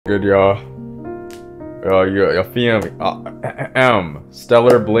good, y'all? Yo, you feel me?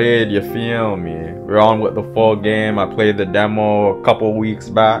 Stellar Blade, you feel me? We're on with the full game. I played the demo a couple weeks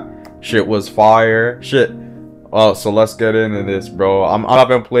back. Shit was fire. Shit. So let's get into this, bro.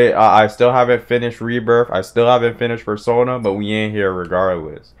 I still haven't finished Rebirth. I still haven't finished Persona, but we ain't here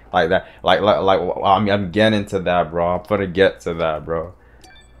regardless. Like that. I'm getting to that, bro. I'm gonna get to that, bro.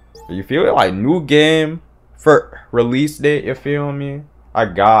 You feel it? Like new game for release date. You feel me? I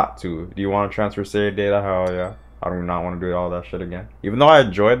got to. Do you want to transfer save data? Hell yeah. I do not want to do all that shit again. Even though I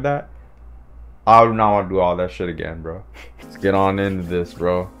enjoyed that, I do not want to do all that shit again, bro. Let's get on into this,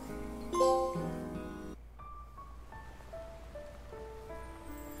 bro.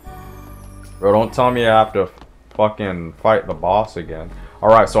 Bro, don't tell me I have to fucking fight the boss again.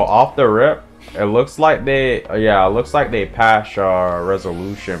 Alright, so off the rip, it looks like they, yeah, it looks like they patched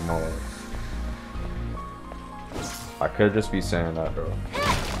resolution mode. I could just be saying that, though.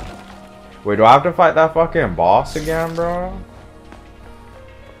 Wait, do I have to fight that fucking boss again, bro?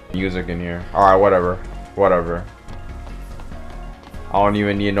 Music in here. Alright, whatever. Whatever. I don't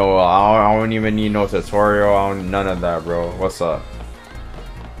even need no, I don't even need no tutorial. I don't, none of that, bro. What's up?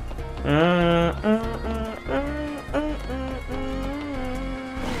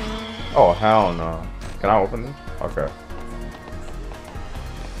 Oh, hell no. Can I open this? Okay.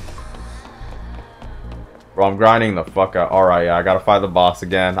 Bro, I'm grinding the fuck out. Alright, yeah, I gotta fight the boss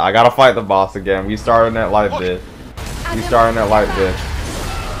again. I gotta fight the boss again. We starting it like this. We starting it like this.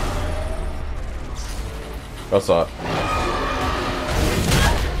 What's up?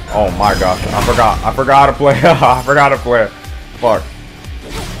 Oh my gosh. I forgot how to play. I forgot to play. Fuck.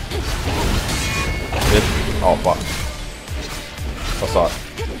 Oh fuck. What's up?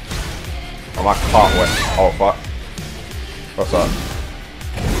 I'm not caught with. Oh fuck. What's up?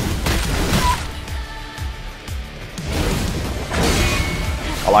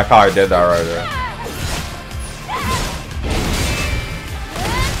 I like how I did that right there.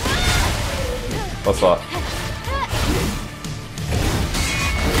 What's up?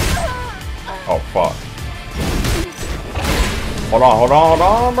 Oh fuck. Hold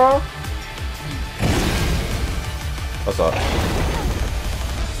on, bro. What's up?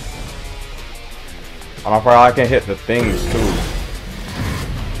 And I probably can hit the things too.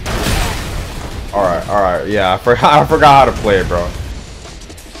 Alright, yeah, I forgot how to play it, bro.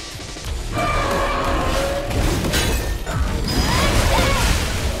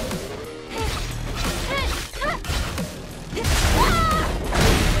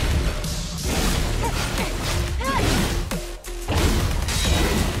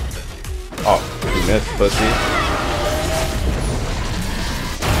 Oh, you missed, pussy.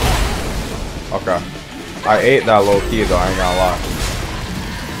 Okay. I ate that low key though, I ain't gonna lie.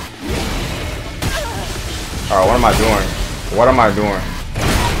 Alright, what am I doing? What am I doing?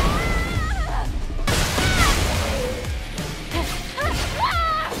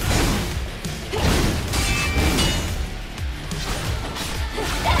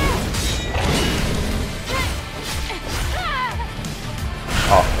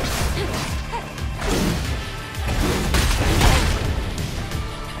 Oh.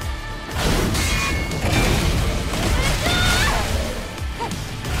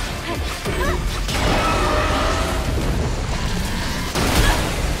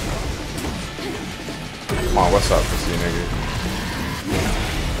 Come on, what's up, pussy nigga?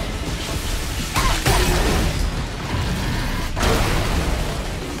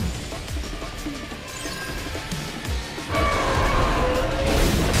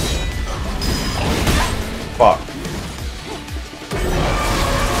 Fuck.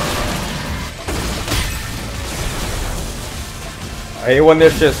 I hate when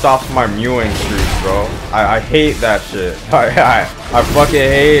this shit stops my mewing streak, bro. I hate that shit. I fucking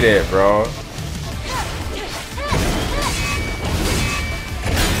hate it, bro.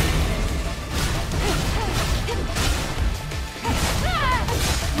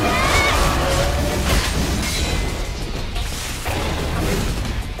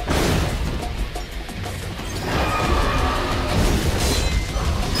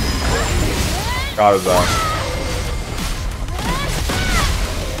 God is that?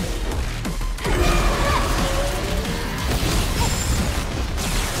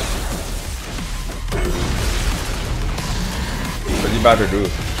 What's he about to do?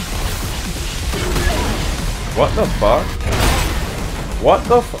 What the fuck? What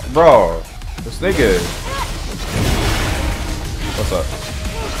the fuck? Bro, this nigga. What's up?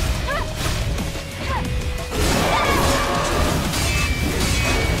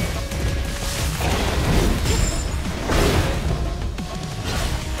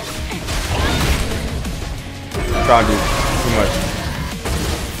 Trying to do too much.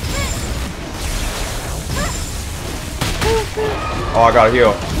 Oh, I gotta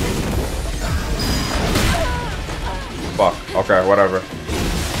heal. Fuck. Okay, whatever.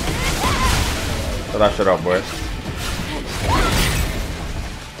 Put that shit up, boy.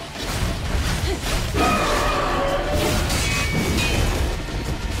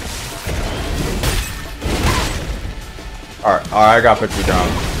 Alright, I gotta put you down.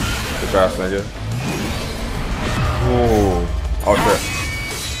 Good ass nigga. Ooh. Oh shit.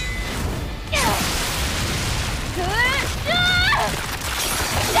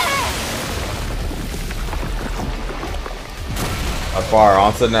 That's fire.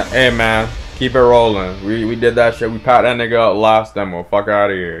 On to the hey man, keep it rolling. We did that shit. We pat that nigga up last demo. Fuck out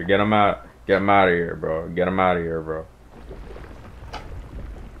of here. Get him out. Get him out of here, bro. Get him out of here, bro.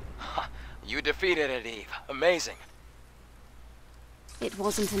 You defeated it, Eve. Amazing. It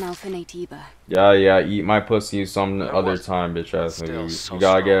wasn't an Alpha Natiba. Yeah, eat my pussy some other time, bitch ass nigga. So You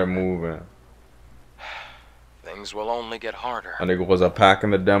gotta get it strong. moving. Things will only get harder. That nigga was a pack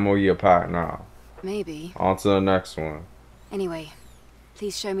in the demo, you a pack now. Maybe. On to the next one. Anyway,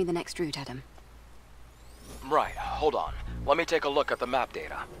 please show me the next route, Adam. Right, hold on. Let me take a look at the map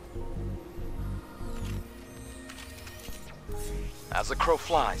data. As the crow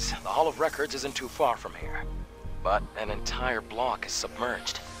flies, the Hall of Records isn't too far from here. But an entire block is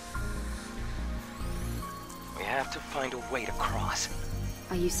submerged. We have to find a way to cross.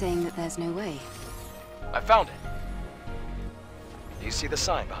 Are you saying that there's no way? I found it. Do you see the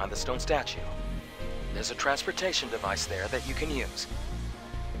sign behind the stone statue? There's a transportation device there that you can use.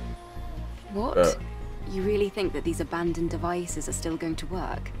 What? You really think that these abandoned devices are still going to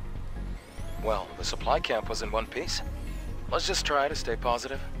work? Well, the supply camp was in one piece. Let's just try to stay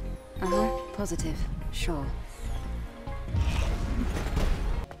positive. Uh-huh, positive. Sure.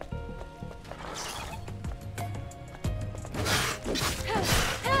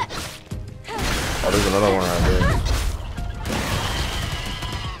 Oh, there's another one right here.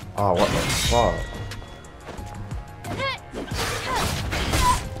 Oh, what the fuck?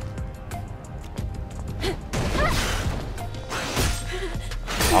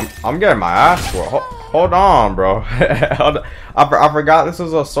 I'm getting my ass whooped. Hold on, bro. I forgot this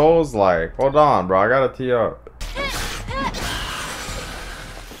was a Souls like. Hold on, bro. I gotta tee up.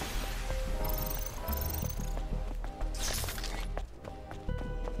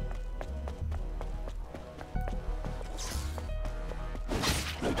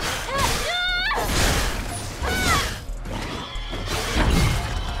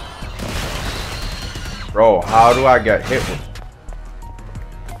 Bro, how do I get hit with?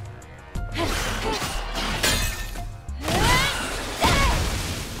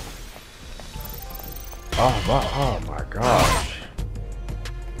 Oh my gosh.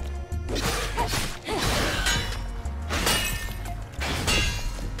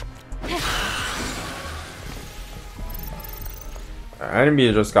 The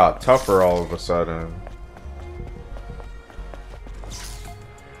enemy just got tougher all of a sudden.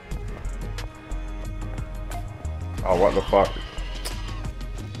 Oh, what the fuck?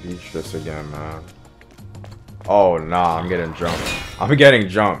 Beach this again, man. Oh, nah, I'm getting jumped. I'm getting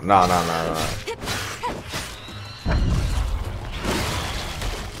jumped. Nah.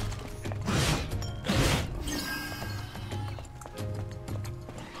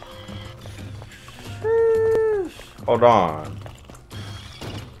 Hold on.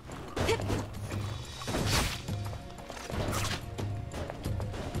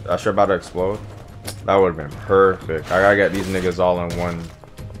 That shit about to explode? That would have been perfect. I gotta get these niggas all in one.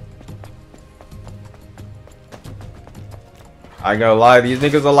 I ain't gonna lie, these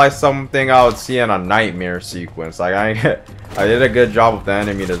niggas are like something I would see in a nightmare sequence. Like I did a good job with the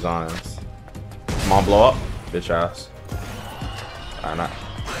enemy designs. Come on, blow up, bitch ass.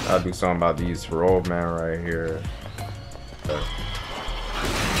 I'll do something about these road man right here. Okay.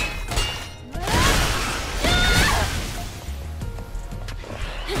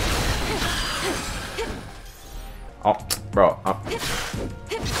 Oh, bro.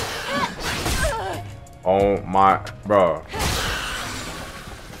 Oh my, bro.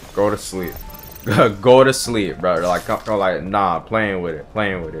 Go to sleep. Go to sleep, bro. Like, nah, playing with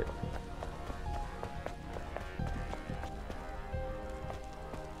it.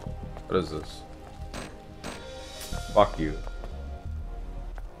 What is this? Fuck you.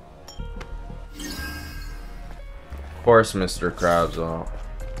 Of course, Mr. Krabs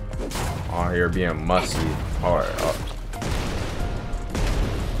on here being musty. Alright,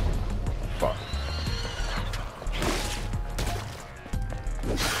 fuck.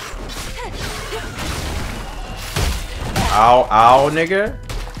 Ow, nigga.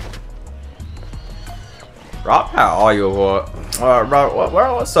 Drop out all your what?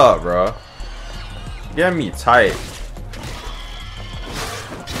 Bro, what's up, bro? Get me tight.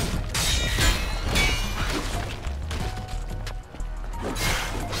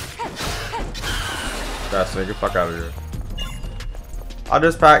 That's nigga, fuck out of here. I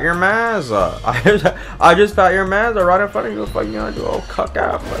just pat your mans up. I just pat your mans up right in front of you. What the fuck you gonna do? Oh, cuck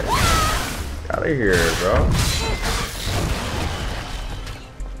out, like. Get out of here, bro.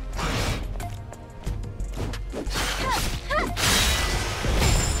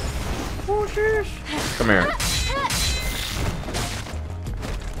 Oh, sheesh. Come here.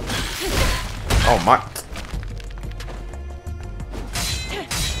 Oh my.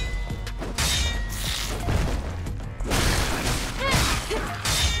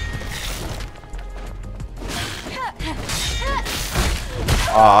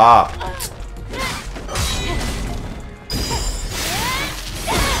 Ah.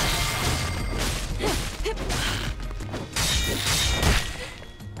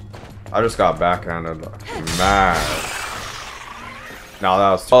 I just got backhanded. Mad. Now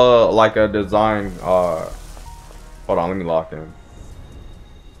that was like a design. Hold on, let me lock in.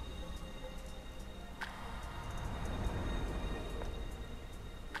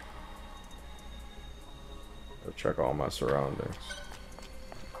 Let's check all my surroundings.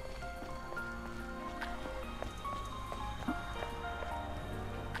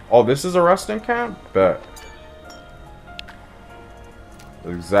 Oh, this is a resting camp? Bet.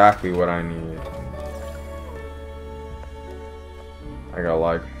 Exactly what I need. I got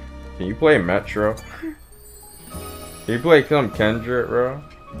like, can you play Metro? Can you play some Kendrick, bro?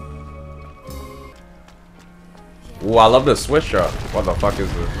 Ooh, I love the switch up. What the fuck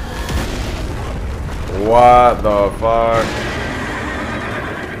is this? What the fuck?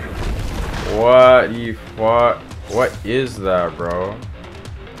 What is that, bro?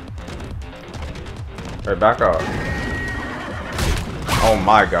 Hey, back up. Oh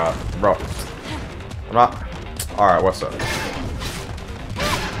my god, bro. I'm not. Alright, what's up?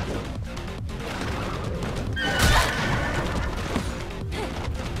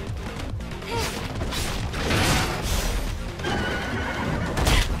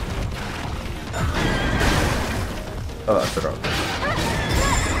 Oh, that shit up.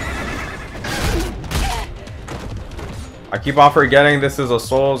 I keep on forgetting this is a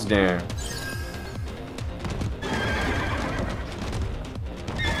Souls game.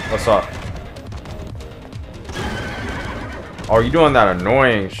 What's up? Oh, you doing that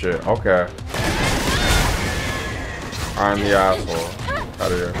annoying shit. Okay. I'm the asshole.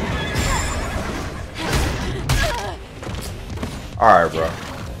 Out of here. Alright, bro.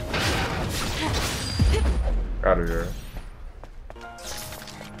 Out of here.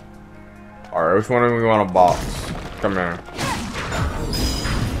 Alright, which one do we want to box? Come here.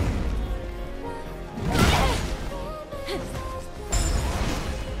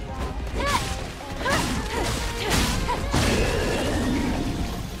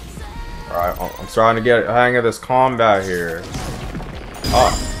 Alright, I'm starting to get a hang of this combat here.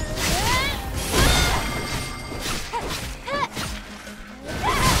 Oh.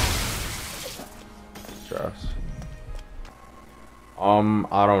 Stress.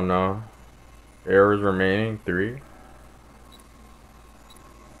 I don't know. Errors remaining 3.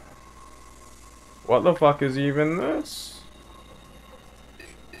 What the fuck is even this?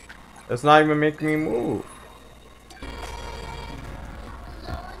 It's not even making me move.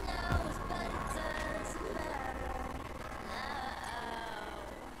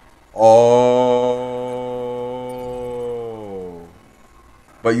 Oh.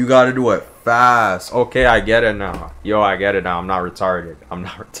 But you gotta do it fast. Okay, I get it now. Yo, I get it now. I'm not retarded. I'm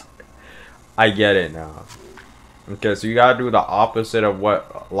not retarded. I get it now. Okay, so you gotta do the opposite of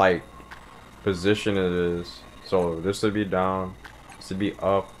what, like, position it is. So this would be down. This would be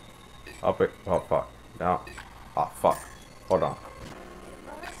up. Up it. Oh, fuck. Down. Oh, fuck. Hold on.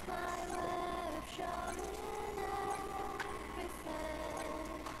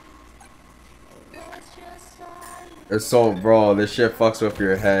 It's so, bro, this shit fucks with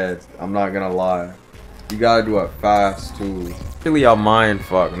your head. I'm not gonna lie. You gotta do it fast, too. Really a mind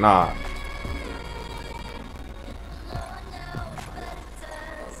fuck. Nah.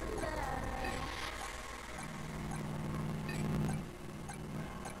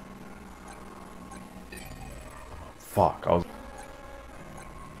 Fuck, I was...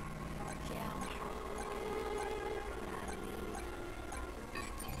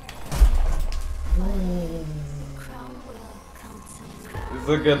 This is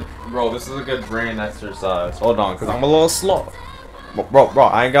a good... Bro, this is a good brain exercise. Hold on, because I'm a little slow. Bro,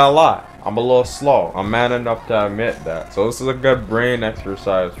 I ain't gonna lie. I'm a little slow. I'm man enough to admit that. So this is a good brain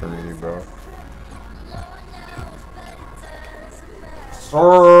exercise for me, bro.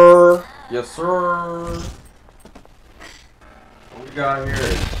 Sir! Yes, sir! What we got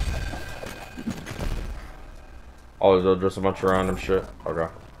here? Oh, is there just a bunch of random shit? Okay.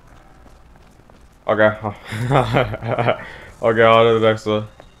 Okay. Okay, on to the next one.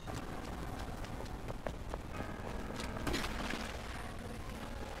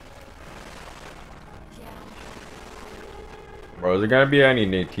 Bro, is there gonna be any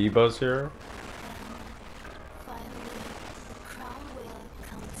Nativas here?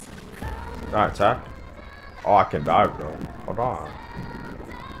 Not attack. Oh, I can dive though. Hold on.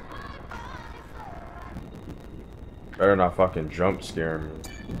 Better not fucking jump scare me.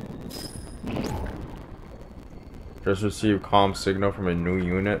 Just received comm signal from a new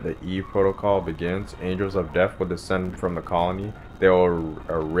unit. The Eve protocol begins. Angels of death will descend from the colony. They will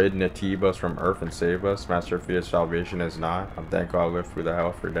rid Nativas from Earth and save us. Master Fear's salvation is nigh. I'm thankful I lived through the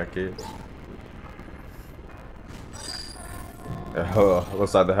hell for decades.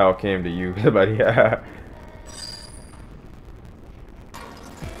 Looks like the hell came to you, but yeah.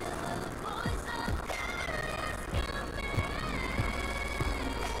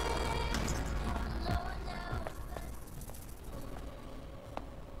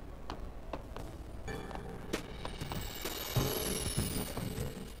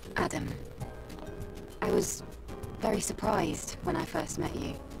 Adam, I was very surprised when I first met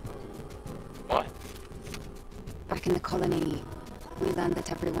you. What? Back in the colony, we learned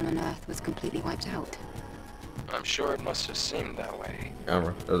that everyone on Earth was completely wiped out. I'm sure it must have seemed that way.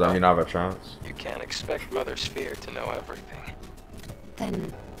 Ever. Does that mean I have a chance? You can't expect Mother Sphere to know everything.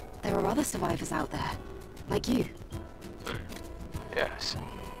 Then, there are other survivors out there, like you. Yes,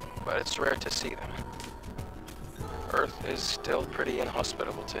 but it's rare to see them. Earth is still pretty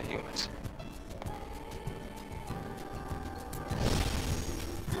inhospitable to humans.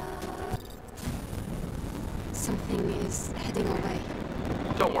 Something is heading our way.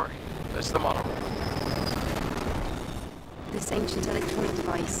 Don't worry, it's the monorail. This ancient electronic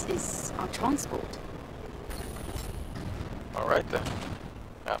device is our transport. All right then,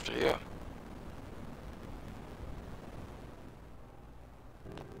 after you.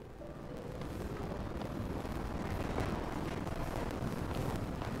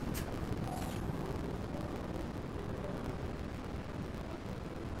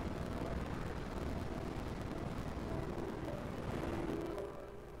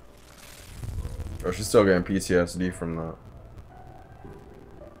 Oh, she's still getting PTSD from that.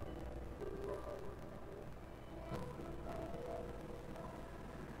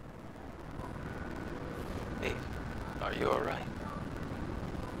 Hey, are you all right?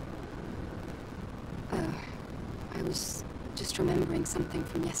 I was just remembering something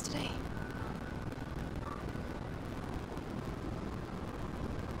from yesterday.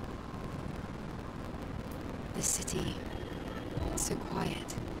 The city, so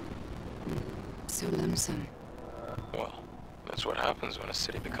quiet, and so lonesome. Well, that's what happens when a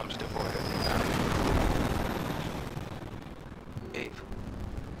city becomes devoid of humanity. Eve,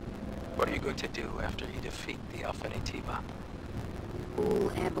 what are you going to do after you defeat the Alpha Nativa?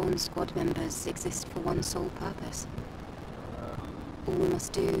 All airborne squad members exist for one sole purpose. All we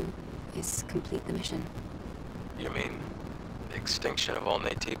must do is complete the mission. You mean the extinction of all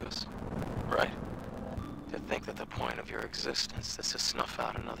Nativas, right? To think that the point of your existence is to snuff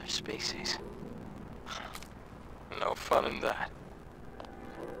out another species. No fun in that.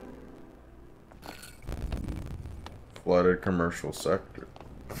 Flooded commercial sector.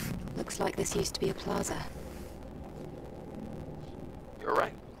 Looks like this used to be a plaza. You're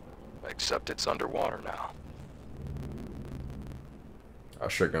right. Except it's underwater now.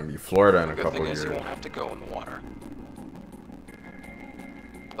 That shit gonna be Florida in The a good couple thing years. is you won't have to go in the water.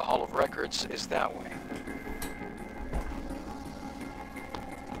 The Hall of Records is that way.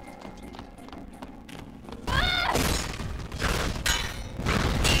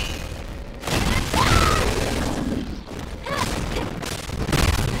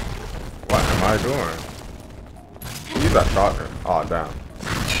 What am I doing? Use that shotgun. Oh damn.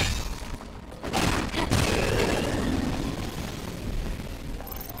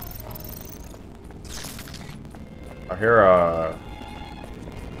 I hear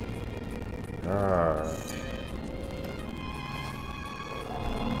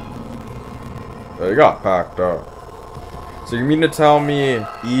they got packed up. So you mean to tell me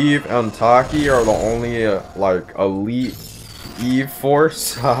Eve and Taki are the only like elite Eve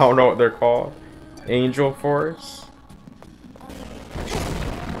force? I don't know what they're called. Angel force?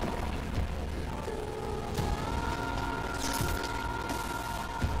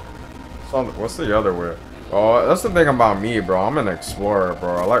 What's the other way? Oh, that's the thing about me, bro. I'm an explorer,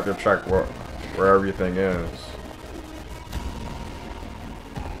 bro. I like to check where everything is.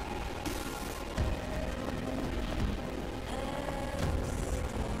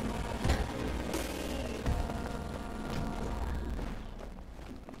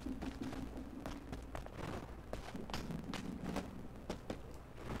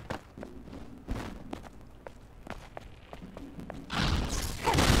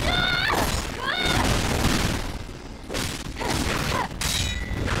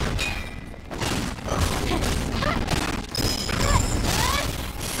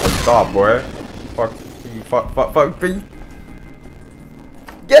 Stop, boy. Fuck. Fuck.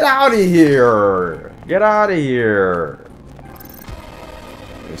 Get out of here. Get out of here.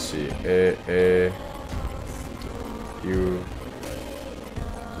 Let's see. A U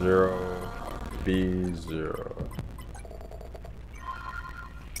 0 B 0.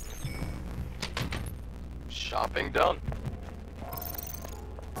 Shopping done.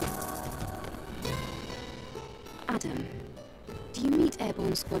 Adam, do you meet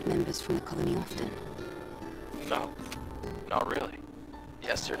airborne squad members from the colony often? No, not really.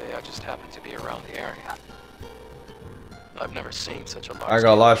 Yesterday I just happened to be around the area. I've never seen such a large... I ain't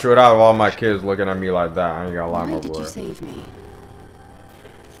gonna lie, shoot out of all my kids looking at me like that. I ain't gonna lie, my boy. Why did you save me?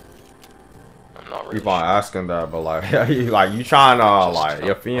 I'm not really Keep on asking that, but like, you trying to, like,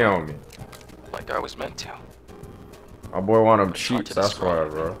 you feel me? Like I was meant to. My boy want them It's hard cheats, to that's why,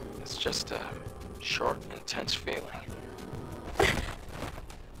 describe. bro. It's just a short, intense feeling.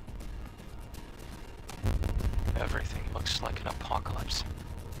 Everything looks like an apocalypse.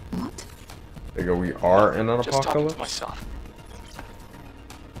 What? Nigga, we are in an Just talking to apocalypse? myself.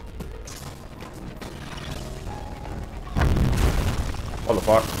 What the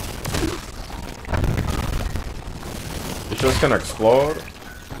fuck? It's just gonna explode?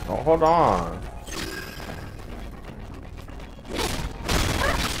 Oh, hold on.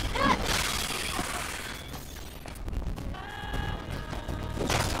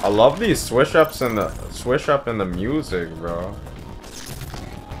 I love these switch up in the music, bro.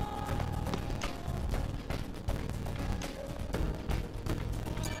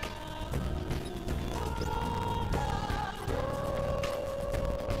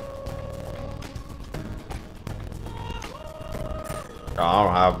 I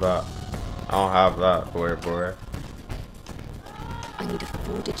don't have that. I don't have that, boy. I need a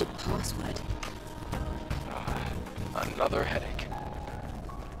 4-digit password. Another headache.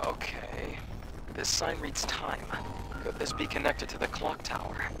 Okay. This sign reads time. Could this be connected to the clock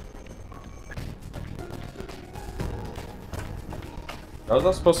tower? What was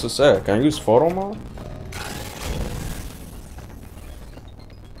I supposed to say? Can I use photo mode?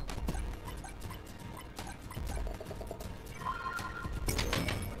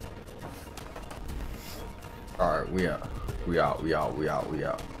 Alright, we out.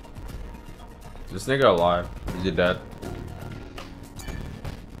 This nigga alive? Is he dead?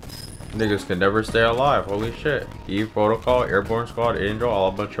 Niggas can never stay alive, holy shit. Eve Protocol, Airborne Squad, Angel, all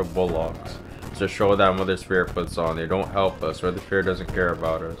a bunch of bullocks. It's a show that Mother Spirit puts on. They don't help us, Mother Spirit doesn't care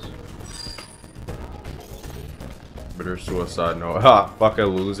about us. Bitter suicide note. Ha, fucking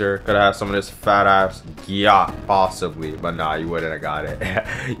loser. Could've had some of this fat ass yacht, possibly. But nah, you wouldn't have got it.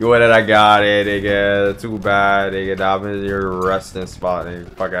 You wouldn't have got it, nigga. Too bad, nigga. I'm in your resting spot, nigga.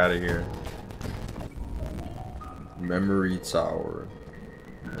 Fuck out of here. Memory Tower.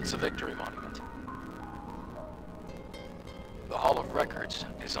 It's a victory monument. The Hall of Records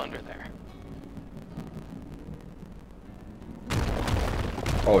is under there.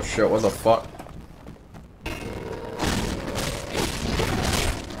 Oh shit, what the fuck?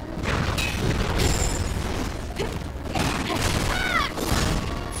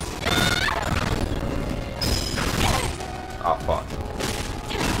 Oh fuck.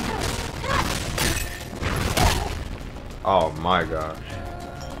 Oh my gosh.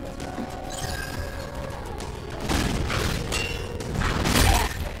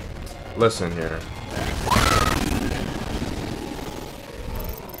 Listen here.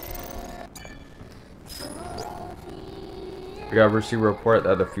 You got received a report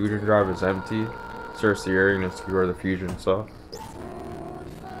that the fusion drive is empty. Search the area and secure the fusion cell.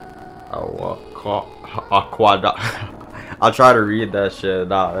 I'll try to read that shit.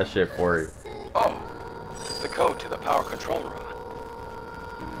 Nah, that shit for you. Oh, it's the code to the power control room.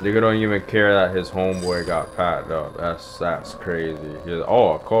 Nigga don't even care that his homeboy got packed up. That's crazy.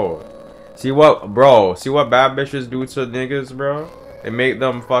 Oh, a code. See what, bro? See what bad bitches do to niggas, bro? They make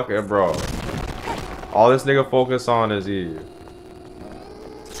them fucking, bro. All this nigga focus on is Eve.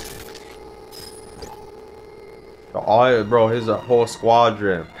 All, bro, his whole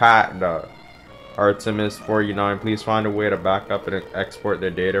squadron packed up. Artemis 49, please find a way to back up and export the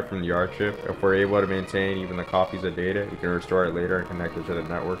data from the archive. If we're able to maintain even the copies of data, you can restore it later and connect it to the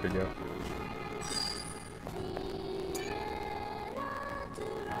network again.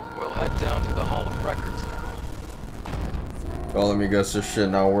 We'll head down to the Hall of Records now. Oh, let me guess, this shit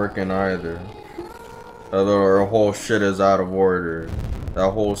not working either. Our whole shit is out of order.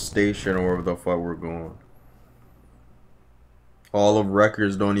 That whole station or wherever the fuck we're going. All of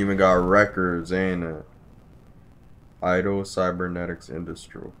records don't even got records, ain't it? Idle Cybernetics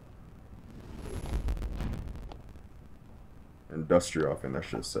Industrial. Industrial, I think that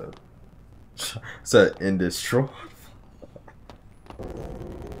shit said. Said industrial.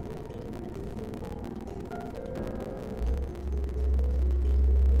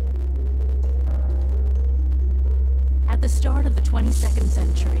 At the start of the 22nd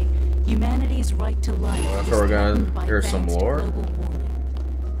century, humanity's right to life Well, that's was where we're gonna threatened by hear some advanced lore. global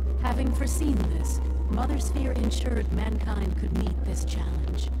warming. Having foreseen this, Mother Sphere ensured mankind could meet this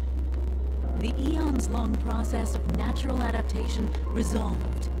challenge. The eons-long process of natural adaptation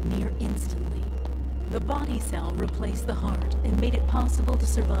resolved near instantly. The body cell replaced the heart and made it possible to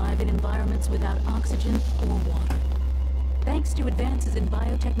survive in environments without oxygen or water. Thanks to advances in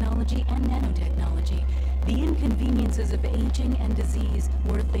biotechnology and nanotechnology, the inconveniences of aging and disease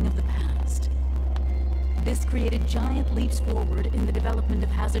were a thing of the past. This created giant leaps forward in the development of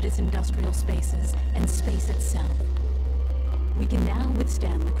hazardous industrial spaces and space itself. We can now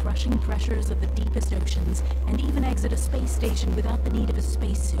withstand the crushing pressures of the deepest oceans and even exit a space station without the need of a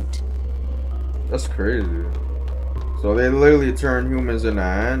spacesuit. That's crazy. So they literally turn humans into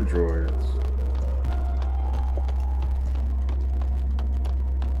androids.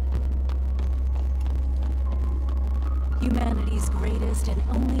 Humanity's greatest and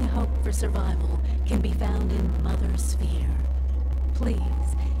only hope for survival can be found in Mother Sphere. Please,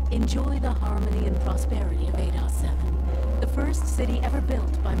 enjoy the harmony and prosperity of 807, the first city ever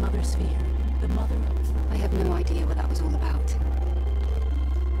built by Mother Sphere, the mother of... I have no idea what that was all about.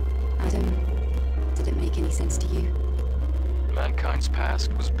 Adam, did it make any sense to you? Mankind's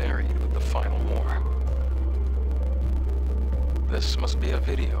past was buried with the final war. This must be a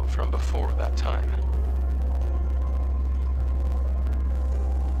video from before that time.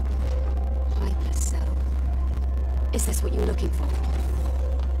 Hypercell. Is this what you were looking for?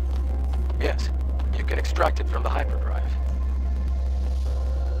 Yes, you can extract it from the hyperdrive.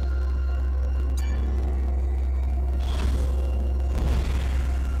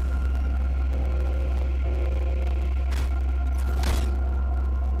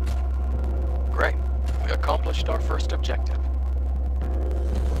 Great. We accomplished our first objective.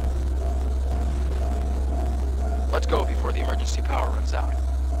 Let's go before the emergency power runs out.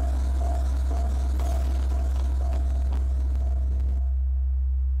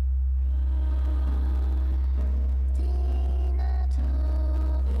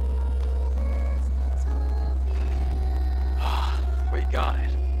 We got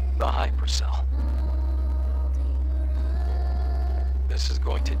it. The hypercell. This is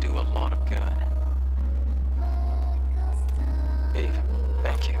going to do a lot of good. Eve,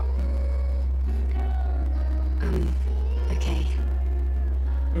 thank you. Okay.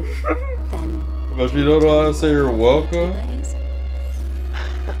 Then... But you don't know how to say you're welcome? delays?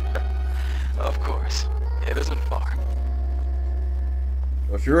 Of course. It isn't far.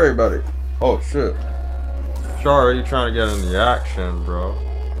 If you're ready, buddy. Oh shit. Char, you trying to get in the action, bro?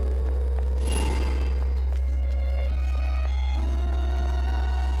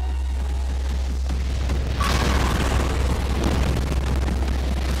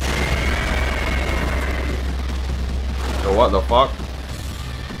 So what the fuck?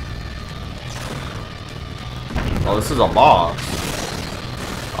 Oh, this is a boss.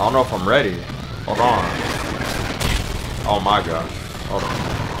 I don't know if I'm ready. Hold on. Oh my gosh. Hold on.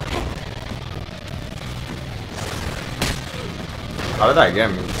 How did that get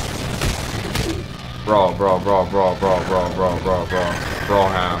me? Bro,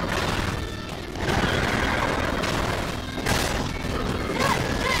 ham.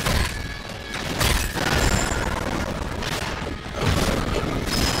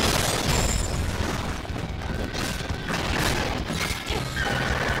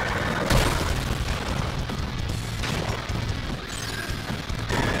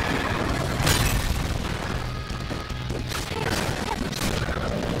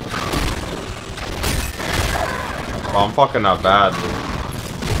 Oh, I'm fucking not bad, dude.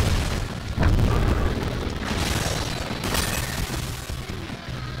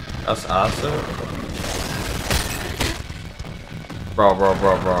 That's acid? Bro.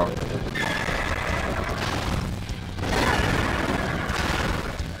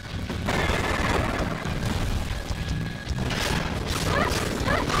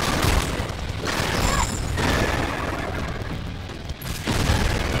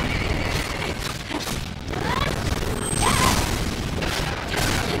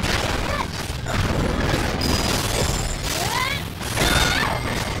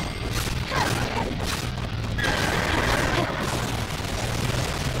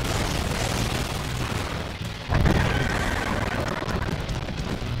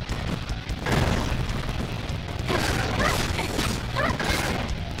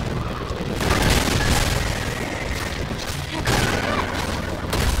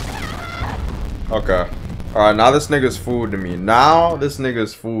 Okay. Alright, now this nigga's food to me. Now this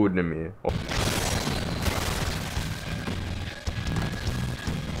nigga's food to me.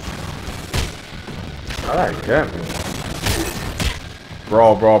 Alright, get me.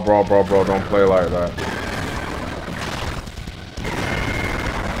 Bro, don't play like that.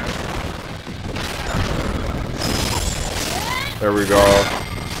 There we go.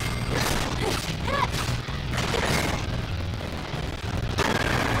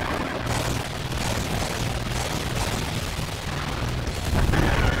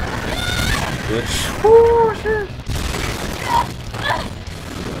 Bitch. Oh, shit.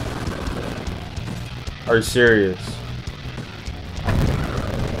 Are you serious?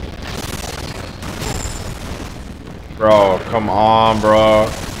 Bro, come on, bro.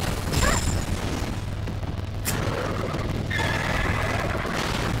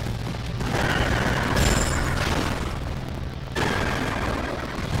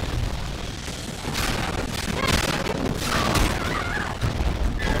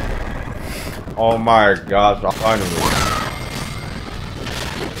 Oh my gosh, I finally.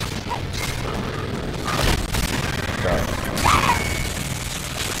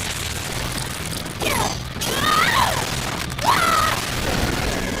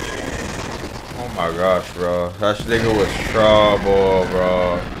 Oh my gosh, bro. That nigga was trouble,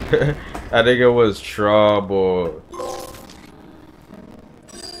 bro. That nigga was trouble.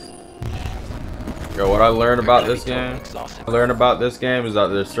 Yo, what I learned about this game? Is that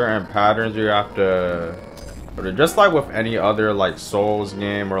there's certain patterns you have to, just like with any other like Souls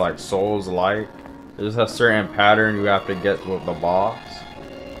game or like Souls-like, there's a certain pattern you have to get with the boss,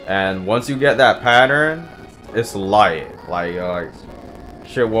 and once you get that pattern, it's light. Like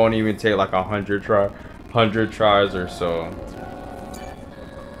shit won't even take like 100 tries or so,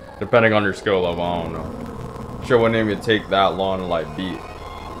 depending on your skill level. I don't know. Shit wouldn't even take that long to like beat.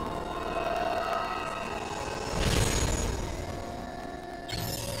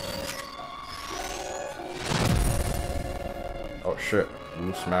 Oh shit,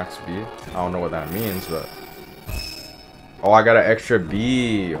 boost max B. I don't know what that means, but oh, I got an extra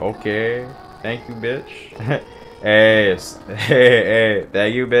B. Okay, thank you, bitch. Hey,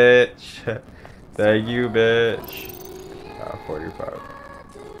 thank you, bitch. Thank you, bitch. 45.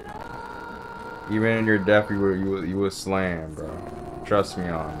 Even in your death, you was slaying, bro. Trust me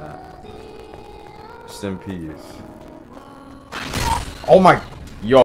on that. Rest in peace. Oh my